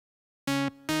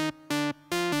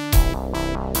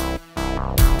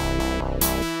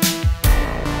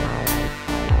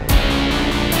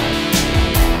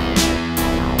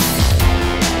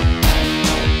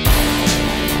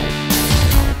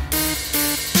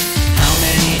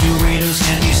Doritos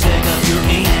can you stick up your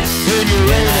anus?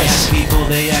 When I ask people,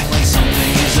 they act like something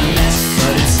is amiss,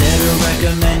 but instead of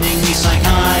recommending me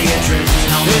psychiatrists,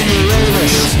 how many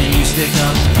Doritos can you stick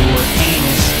up your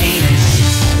anus?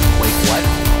 Wait, what?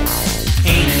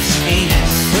 Anus.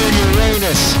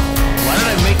 Why did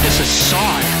I make this a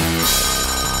song?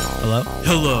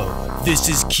 Hello, this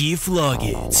is Keith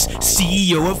Loggins,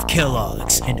 CEO of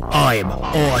Kellogg's, and I'm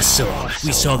awesome.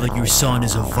 We saw that your song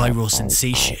is a viral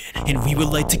sensation, and we would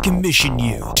like to commission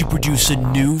you to produce a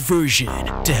new version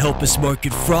to help us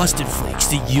market Frosted Flakes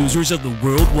to users of the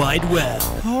World Wide Web.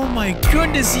 Oh my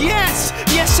goodness, yes!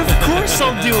 Yes, of course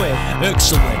I'll do it!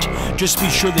 Excellent. Just be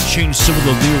sure to change some of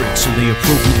the lyrics so they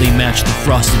appropriately match the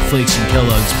Frosted Flakes and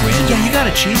Kellogg's brand. Yeah, you got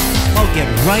it, Chief. I'll get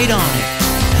right on it.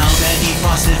 How many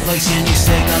Frosted Flakes can you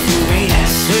stick up your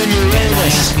anus? When I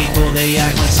ask people, they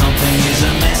act like something is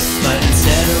amiss, but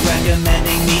instead of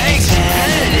recommending me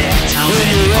Benedict, how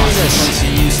many Frosted Flakes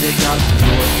can you stick up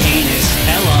your anus?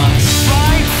 Kellogg's.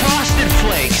 Buy Frosted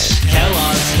Flakes.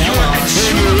 Kellogg's. You're a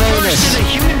consumer first and a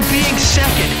human being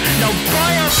second. Now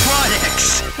buy our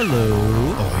products. Hello.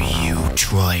 Are you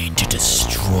trying to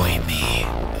destroy me?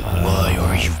 Why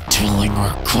are you telling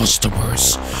our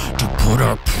customers to put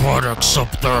our products up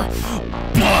their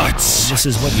butts? This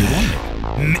is what you wanted.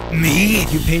 Me?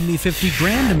 You paid me 50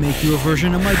 grand to make you a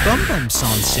version of my Bum Bum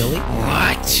song, silly.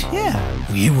 What? Yeah.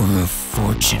 We were a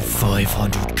Fortune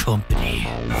 500 company,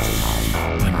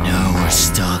 but now our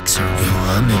stocks are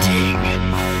plummeting.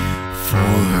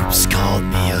 Forbes called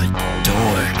me a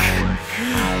dork,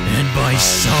 and my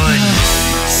son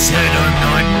said I'm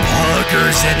not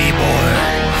poggers anymore.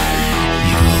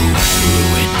 You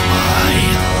ruined my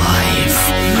life.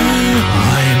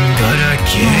 I'm gonna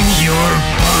kick your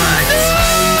butt.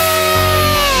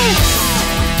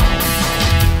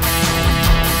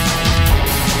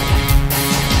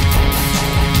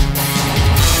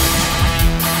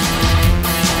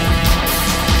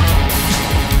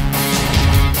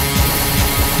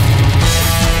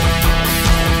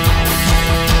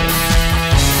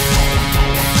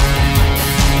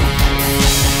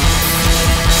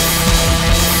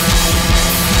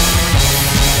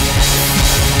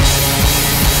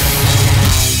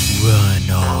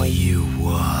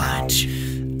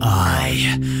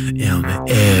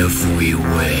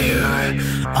 Everywhere.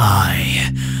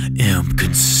 I am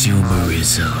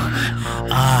consumerism.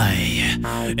 I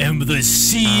am the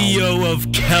CEO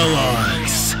of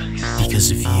Kellogg's.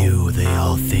 Because of you, they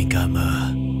all think I'm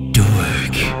a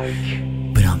dork.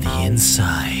 But on the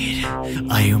inside,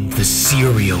 I am the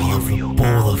cereal of the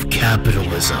bowl of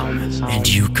capitalism. And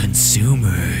you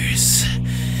consumers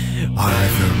are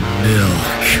the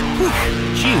milk.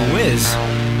 Gee whiz.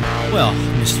 Well,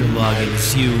 Mr.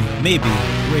 Loggins, you may be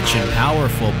rich and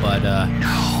powerful, but,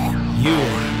 you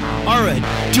are a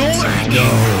dork! No.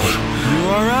 You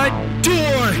are a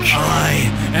dork!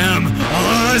 I am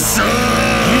awesome!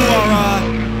 You are a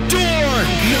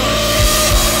dork!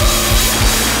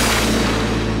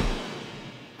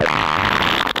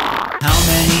 How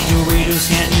many Doritos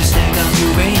can you stick up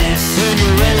your anus?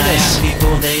 When I ask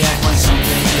people, they act like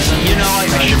something is amiss. You know,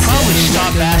 I should probably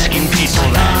stop asking people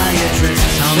that.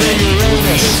 How many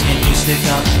Doritos can you stick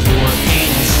up your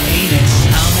anus?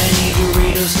 How many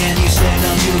Doritos can you stick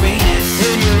up your anus?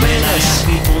 When I ask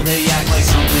people, they act like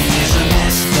something is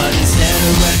amiss, but instead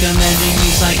of recommending me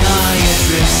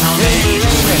psychiatrists, how many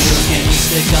Doritos can you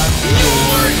stick up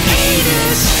your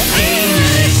anus?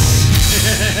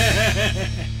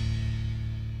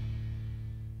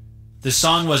 The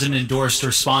song wasn't endorsed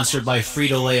or sponsored by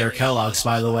Frito-Lay or Kellogg's,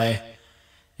 by the way.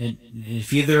 And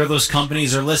if either of those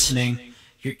companies are listening,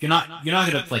 you're not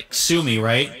gonna like sue me,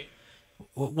 right?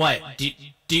 What? Do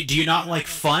you not like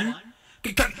fun?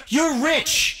 You're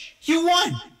rich. You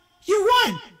won.